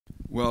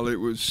Well, it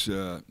was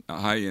a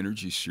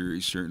high-energy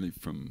series, certainly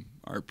from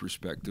our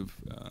perspective.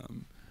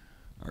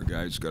 Our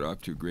guys got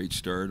off to a great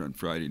start on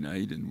Friday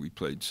night, and we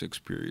played 6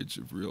 periods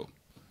of real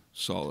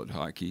solid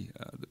hockey.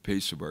 The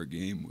pace of our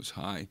game was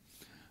high.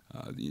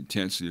 The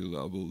intensity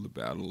level, the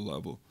battle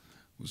level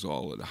was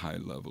all at a high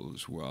level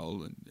as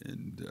well,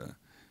 and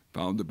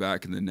found the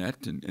back of the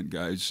net, and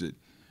guys that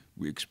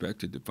we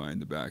expected to find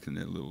the back of the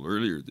net a little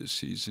earlier this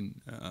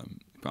season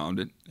found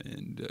it.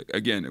 And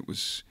again, it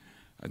was,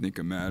 I think,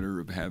 a matter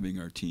of having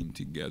our team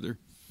together,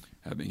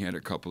 having had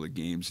a couple of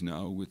games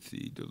now with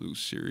the Duluth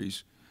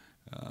series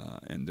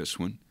and this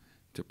one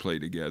to play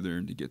together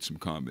and to get some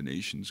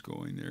combinations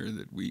going there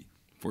that we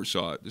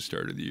foresaw at the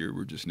start of the year.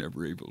 We're just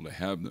never able to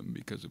have them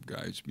because of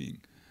guys being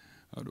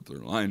out of their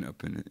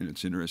lineup. And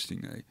it's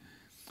interesting, I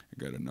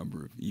got a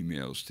number of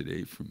emails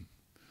today from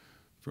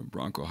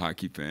Bronco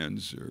hockey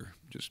fans who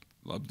just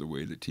loved the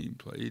way the team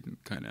played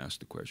and kind of asked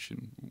the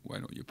question, why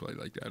don't you play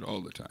like that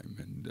all the time?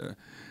 And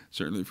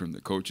certainly from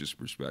the coach's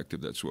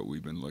perspective, that's what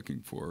we've been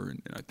looking for.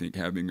 And I think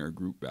having our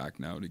group back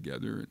now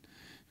together and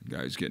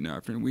guys getting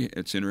after it.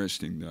 It's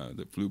interesting,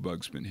 the flu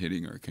bug's been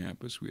hitting our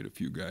campus. We had a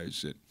few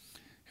guys that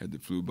had the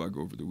flu bug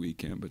over the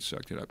weekend but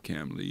sucked it up.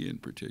 Cam Lee in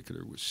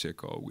particular was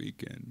sick all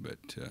weekend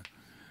but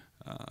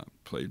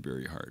played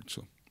very hard.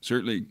 So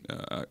certainly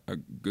a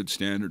good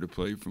standard of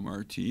play from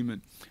our team,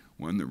 and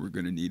one that we're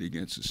going to need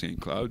against the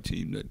St. Cloud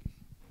team that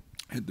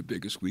had the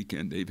biggest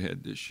weekend they've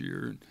had this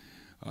year. And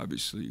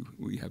obviously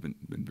we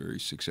haven't been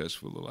very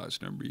successful the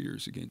last number of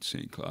years against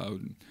St.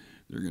 Cloud, and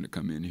they're going to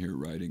come in here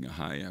riding a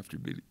high after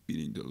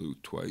beating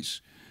Duluth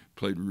twice.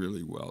 Played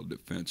really well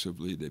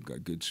defensively. They've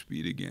got good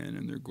speed again,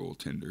 and their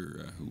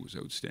goaltender, who was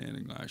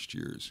outstanding last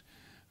year,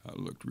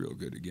 looked real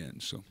good again.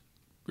 So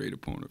great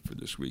opponent for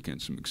this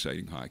weekend. Some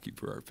exciting hockey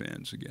for our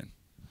fans again.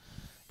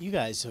 You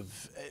guys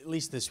have, at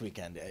least this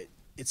weekend,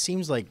 it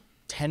seems like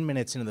 10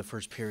 minutes into the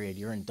first period,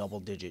 you're in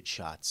double-digit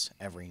shots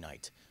every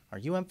night. Are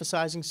you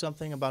emphasizing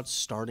something about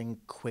starting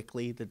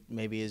quickly that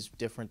maybe is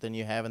different than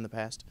you have in the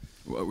past?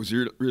 Well, it was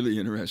really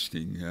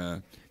interesting.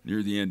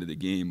 Near the end of the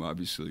game,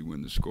 obviously,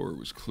 when the score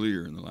was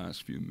clear in the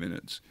last few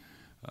minutes,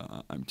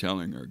 I'm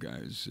telling our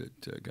guys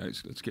that,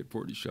 guys, let's get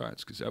 40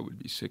 shots, because that would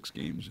be 6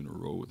 games in a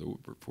row with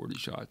over 40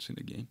 shots in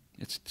a game.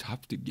 It's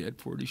tough to get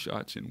 40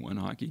 shots in one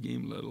hockey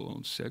game, let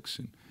alone 6.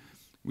 And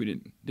we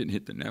didn't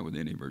hit the net with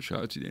any of our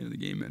shots at the end of the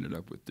game, ended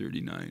up with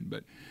 39.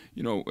 But,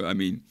 you know, I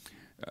mean,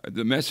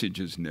 the message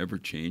has never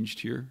changed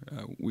here.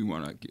 We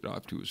want to get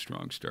off to a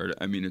strong start.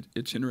 I mean,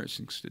 it's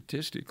interesting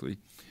statistically.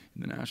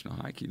 In the National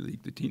Hockey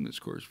League, the team that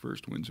scores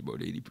first wins about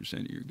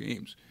 80% of your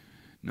games.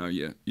 Now,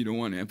 you don't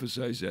want to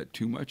emphasize that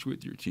too much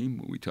with your team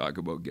when we talk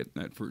about getting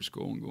that first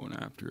goal and going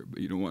after it. But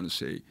you don't want to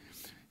say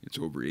it's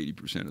over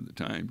 80% of the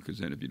time, because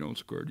then if you don't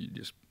score, you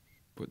just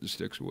put the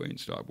sticks away and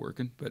stop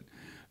working. But,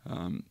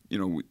 you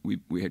know,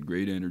 we had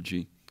great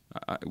energy.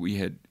 We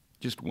had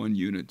just one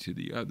unit to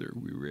the other.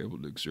 We were able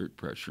to exert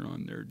pressure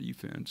on their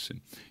defense.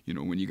 And, you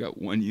know, when you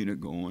got one unit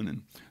going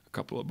and a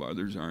couple of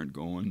others aren't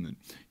going,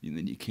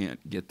 then you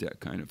can't get that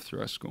kind of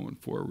thrust going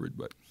forward.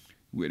 But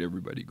we had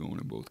everybody going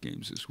in both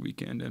games this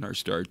weekend, and our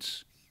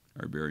starts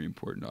are very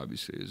important,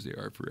 obviously, as they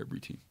are for every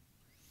team.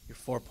 You're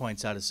 4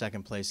 points out of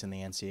second place in the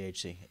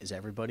NCHC. Is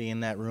everybody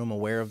in that room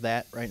aware of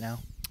that right now?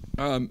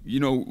 You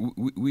know,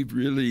 we've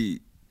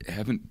really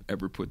haven't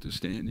ever put the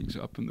standings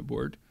up on the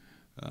board.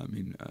 I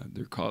mean,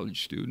 they're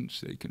college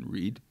students. They can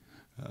read.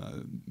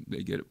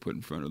 They get it put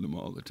in front of them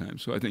all the time.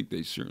 So I think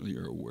they certainly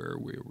are aware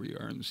where we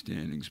are in the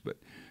standings. But,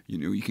 you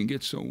know, you can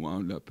get so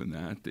wound up in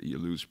that you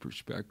lose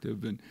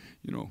perspective. And,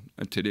 you know,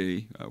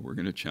 today we're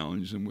going to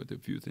challenge them with a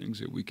few things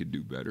that we could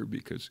do better,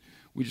 because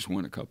we just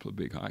won a couple of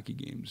big hockey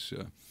games.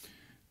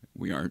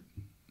 We aren't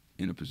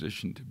in a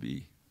position to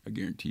be a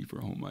guarantee for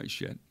home ice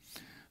yet.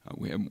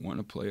 We haven't won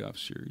a playoff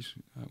series.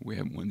 We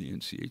haven't won the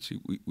NCHC.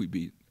 We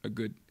beat a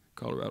good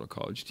Colorado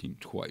College team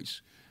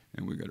twice,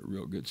 and we got a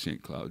real good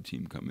St. Cloud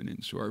team coming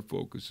in. So our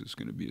focus is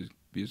going to be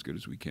as good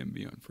as we can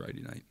be on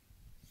Friday night.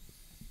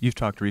 You've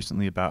talked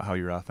recently about how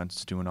your offense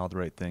is doing all the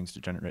right things to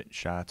generate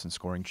shots and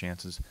scoring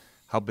chances.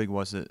 How big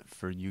was it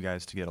for you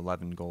guys to get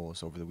 11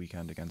 goals over the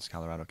weekend against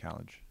Colorado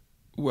College?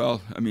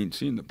 Well, I mean,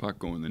 seeing the puck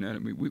go in the net, I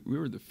mean, we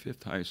were the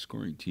 5th highest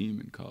scoring team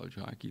in college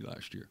hockey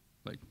last year.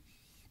 Like,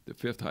 the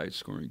 5th highest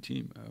scoring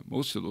team.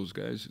 Most of those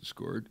guys that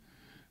scored,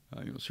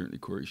 you know, certainly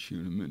Corey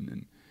Schooneman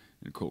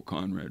and Cole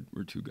Conrad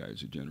were 2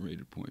 guys that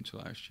generated points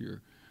last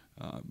year.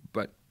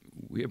 But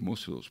we have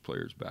most of those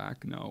players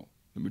back. Now,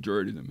 the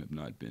majority of them have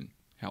not been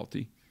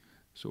healthy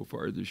so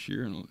far this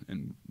year,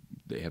 and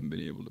they haven't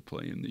been able to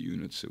play in the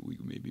units that we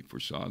maybe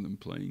foresaw them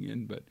playing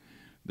in. But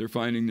they're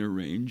finding their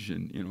range,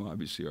 and, you know,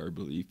 obviously our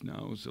belief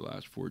now is the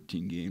last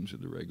 14 games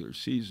of the regular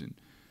season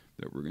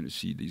that we're going to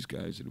see these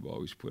guys that have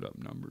always put up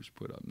numbers.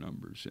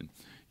 And,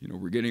 you know,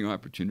 we're getting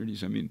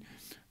opportunities. I mean,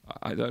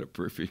 I thought a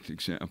perfect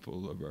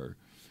example of our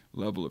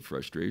level of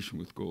frustration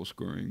with goal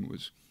scoring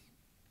was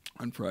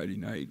on Friday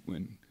night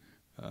when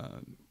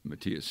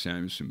Matthias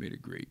Samuelsson made a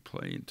great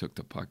play and took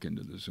the puck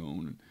into the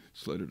zone and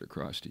slid it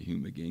across to Hugh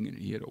McGing, and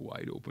he had a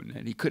wide open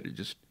net. He could have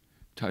just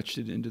touched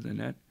it into the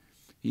net.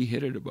 he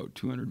hit it about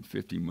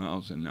 250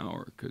 miles an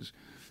hour because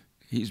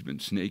he's been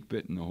snake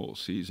bitten the whole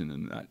season,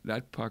 and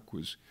that puck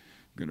was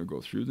going to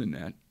go through the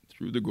net,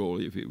 through the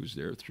goalie if he was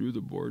there, through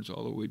the boards,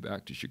 all the way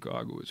back to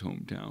Chicago, his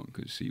hometown,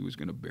 because he was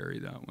going to bury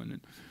that one.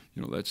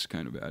 And that's the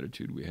kind of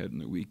attitude we had in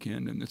the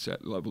weekend, and it's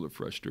that level of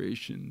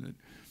frustration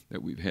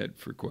that we've had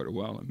for quite a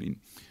while. I mean,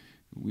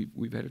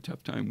 we've had a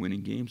tough time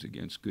winning games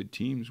against good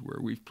teams where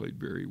we've played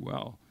very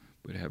well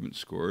but haven't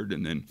scored.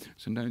 And then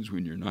sometimes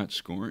when you're not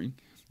scoring,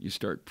 you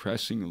start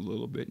pressing a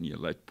little bit and you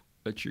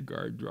let your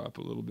guard drop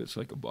a little bit. It's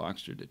like a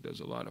boxer that does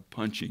a lot of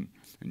punching,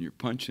 and you're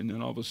punching,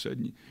 and all of a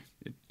sudden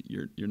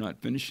you're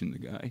not finishing the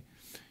guy,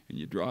 and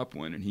you drop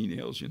one, and he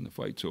nails you, and the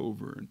fight's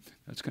over. And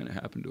that's kind of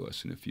happened to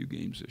us in a few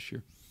games this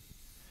year.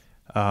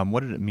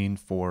 What did it mean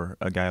for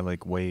a guy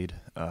like Wade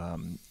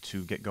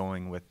to get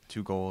going with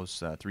 2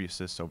 goals, 3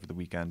 assists over the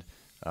weekend?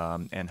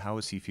 And how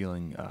is he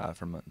feeling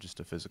from just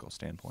a physical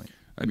standpoint?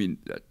 I mean,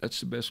 that's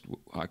the best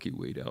hockey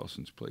Wade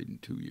Allison's played in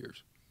 2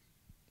 years.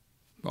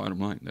 Bottom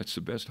line, that's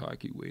the best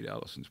hockey Wade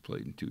Allison's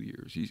played in 2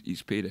 years.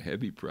 He's paid a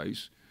heavy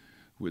price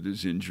with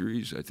his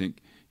injuries. I think,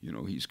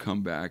 he's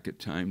come back at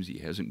times. He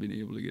hasn't been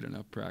able to get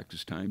enough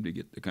practice time to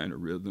get the kind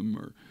of rhythm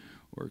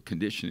or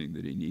conditioning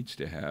that he needs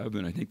to have,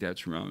 and I think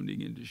that's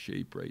rounding into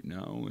shape right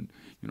now. And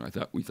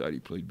we thought he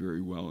played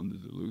very well in the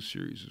Duluth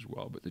series as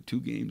well. But the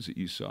 2 games that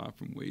you saw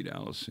from Wade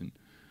Allison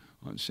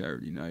on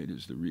Saturday night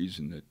is the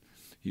reason that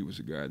he was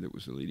a guy that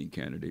was the leading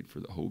candidate for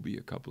the Hobie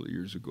a couple of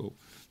years ago.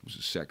 Was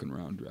a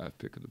second-round draft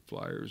pick of the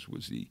Flyers,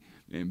 was the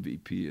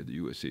MVP of the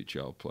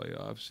USHL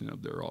playoffs and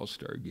of their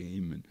All-Star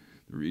game, and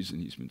the reason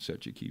he's been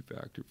such a key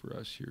factor for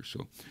us here.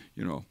 So,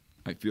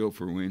 I feel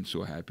for Wade, and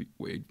so happy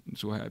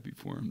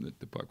for him that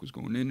the puck was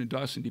going in. And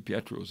Dawson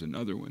DiPietro is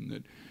another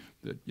one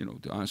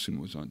that Dawson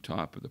was on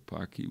top of the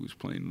puck. He was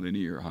playing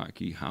linear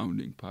hockey,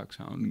 hounding pucks,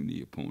 hounding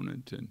the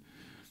opponent, and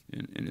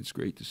it's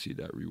great to see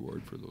that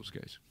reward for those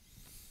guys.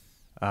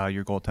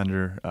 Your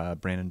goaltender,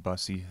 Brandon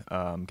Bussey,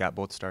 got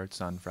both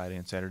starts on Friday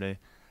and Saturday.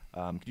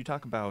 Could you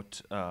talk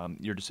about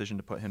your decision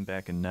to put him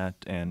back in net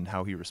and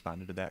how he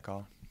responded to that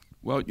call?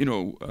 Well,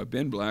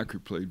 Ben Blacker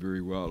played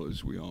very well,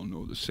 as we all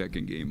know, the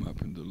second game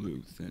up in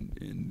Duluth.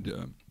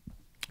 And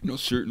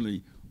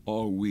certainly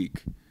all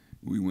week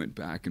we went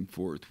back and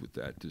forth with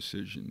that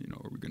decision.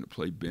 Are we going to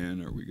play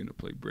Ben? Are we going to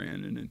play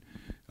Brandon?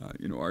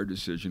 And, our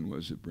decision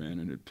was that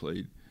Brandon had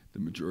played the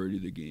majority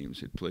of the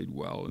games, had played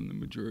well in the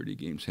majority of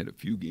games, had a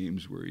few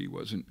games where he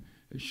wasn't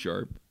as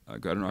sharp. I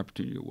got an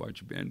opportunity to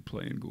watch Ben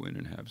play and go in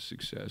and have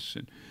success.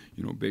 And,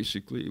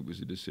 basically it was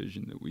a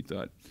decision that we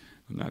thought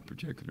on that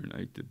particular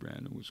night that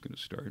Brandon was going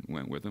to start, and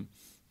went with him.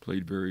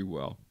 Played very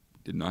well.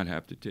 Did not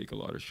have to take a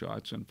lot of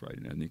shots on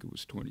Friday night. I think it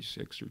was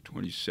 26 or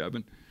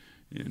 27,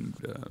 and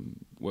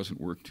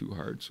wasn't worked too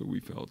hard. So we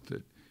felt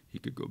that he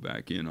could go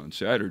back in on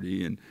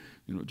Saturday. And,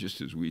 just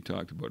as we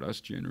talked about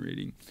us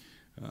generating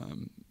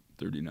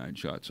 39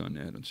 shots on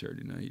net on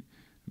Saturday night,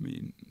 I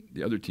mean,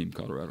 the other team,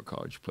 Colorado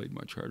College, played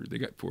much harder. They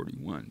got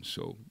 41,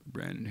 so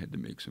Brandon had to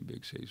make some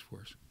big saves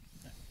for us.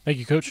 Thank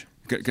you, Coach.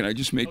 Can I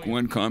just make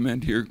one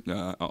comment here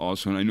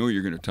also? And I know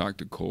you're going to talk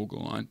to Cole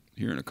Gallant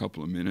here in a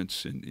couple of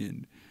minutes.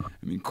 And I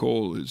mean,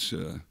 Cole is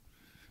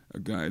a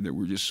guy that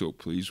we're just so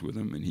pleased with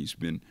him, and he's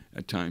been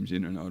at times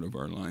in and out of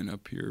our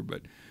lineup here.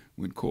 But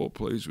when Cole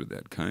plays with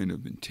that kind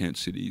of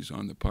intensity, he's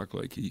on the puck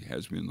like he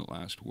has been the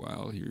last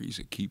while here. He's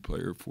a key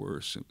player for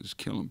us. His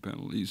killing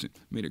penalties,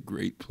 made a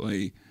great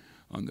play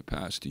on the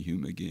pass to Hugh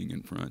McGing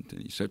in front,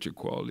 and he's such a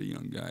quality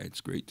young guy.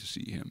 It's great to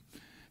see him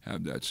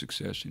have that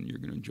success, and you're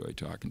going to enjoy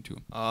talking to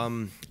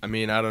him. I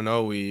mean, I don't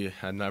know. We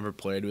had never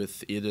played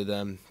with either of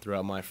them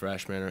throughout my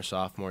freshman or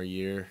sophomore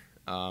year,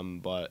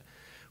 but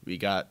we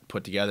got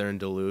put together in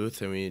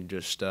Duluth, and we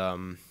just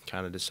kind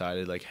of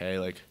decided, hey,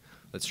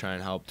 let's try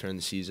and help turn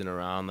the season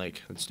around.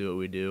 Let's do what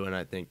we do, and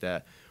I think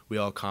that we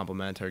all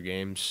complement our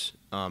games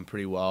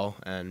pretty well,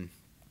 and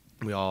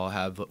we're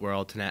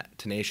all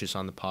tenacious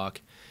on the puck.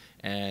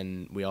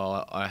 And we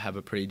all have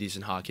a pretty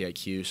decent hockey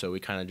IQ, so we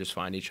kind of just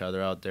find each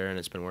other out there, and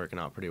it's been working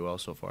out pretty well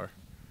so far.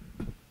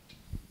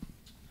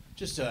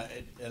 Just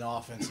an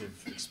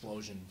offensive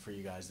explosion for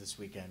you guys this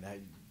weekend.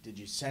 Did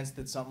you sense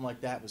that something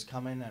like that was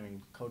coming? I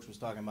mean, Coach was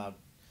talking about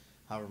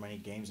however many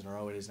games in a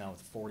row it is now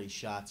with 40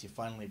 shots. You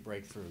finally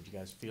break through. Did you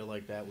guys feel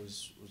like that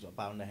was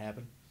bound to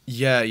happen?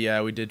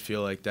 Yeah, we did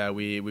feel like that.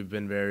 We've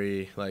been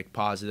very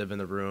positive in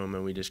the room,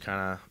 and we just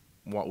kind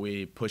of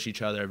we push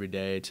each other every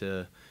day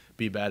to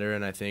be better,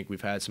 and I think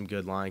we've had some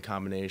good line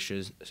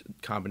combinations,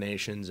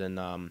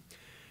 and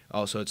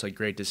also it's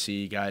great to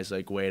see guys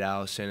like Wade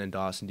Allison and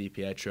Dawson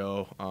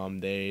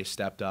DiPietro. They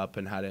stepped up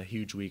and had a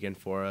huge weekend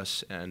for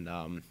us, and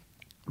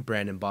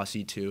Brandon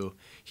Bussey too.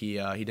 He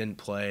didn't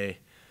play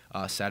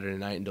Saturday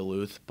night in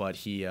Duluth, but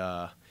he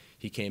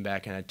came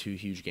back and had 2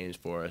 huge games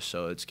for us.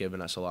 So it's given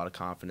us a lot of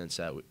confidence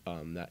that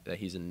that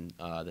he's in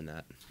the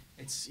net.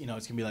 It's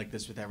it's gonna be like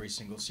this with every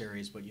single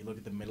series, but you look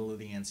at the middle of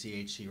the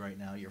NCHC right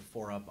now. You're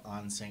 4 up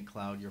on St.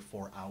 Cloud. You're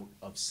 4 out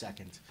of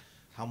second.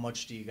 How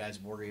much do you guys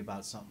worry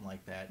about something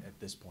like that at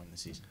this point in the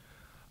season?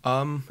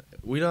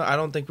 We don't. I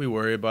don't think we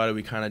worry about it.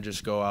 We kind of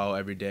just go out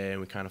every day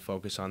and we kind of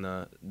focus on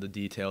the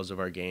details of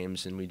our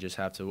games, and we just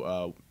have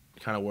to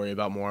kind of worry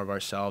about more of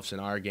ourselves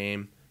and our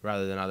game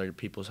rather than other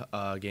people's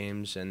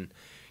games. And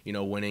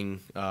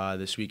winning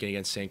this weekend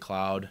against St.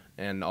 Cloud,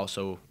 and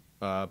also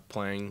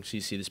playing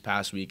CC this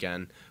past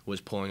weekend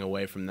was pulling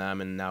away from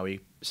them, and now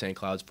St.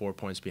 Cloud's 4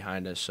 points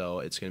behind us, so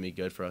it's going to be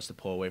good for us to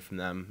pull away from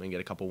them and get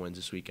a couple wins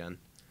this weekend.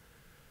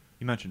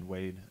 You mentioned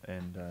Wade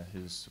and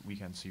his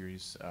weekend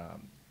series.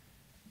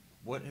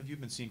 What have you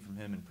been seeing from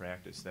him in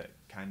practice that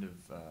kind of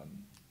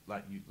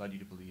led you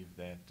to believe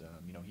that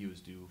he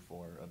was due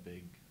for a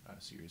big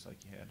series like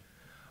he had?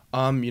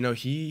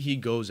 He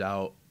goes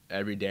out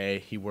every day.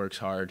 He works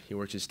hard. He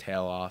works his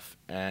tail off,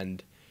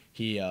 and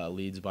he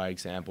leads by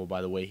example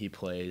by the way he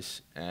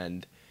plays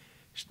and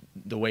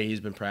the way he's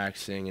been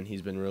practicing, and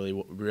he's been really,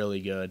 really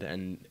good.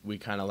 And we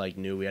kind of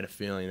knew, we had a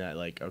feeling that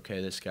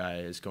okay, this guy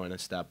is going to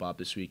step up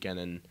this weekend,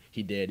 and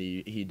he did.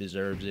 He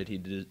deserves it. He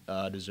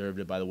deserved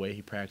it by the way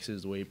he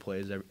practices, the way he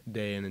plays every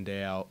day in and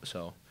day out.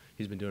 So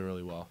he's been doing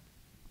really well.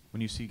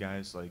 When you see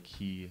guys like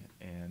he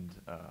and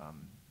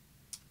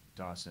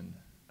Dawson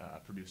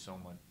produce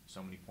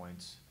so many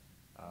points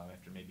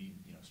after maybe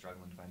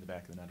struggling to find the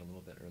back of the net a little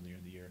bit earlier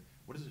in the year,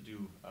 what does it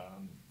do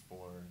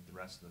for the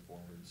rest of the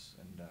forwards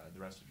and the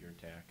rest of your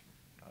attack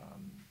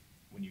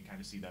when you kind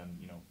of see them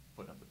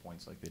putting up the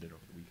points like they did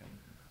over the weekend?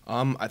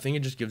 I think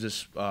it just gives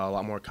us a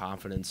lot more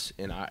confidence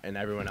in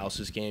everyone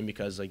else's game,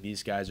 because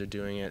these guys are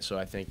doing it. So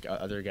I think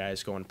other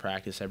guys go and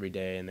practice every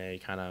day, and they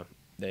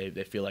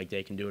they feel like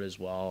they can do it as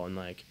well. And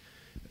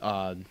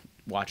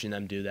watching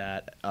them do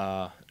that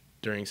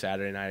during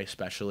Saturday night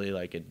especially,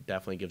 it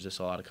definitely gives us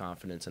a lot of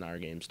confidence in our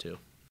games too.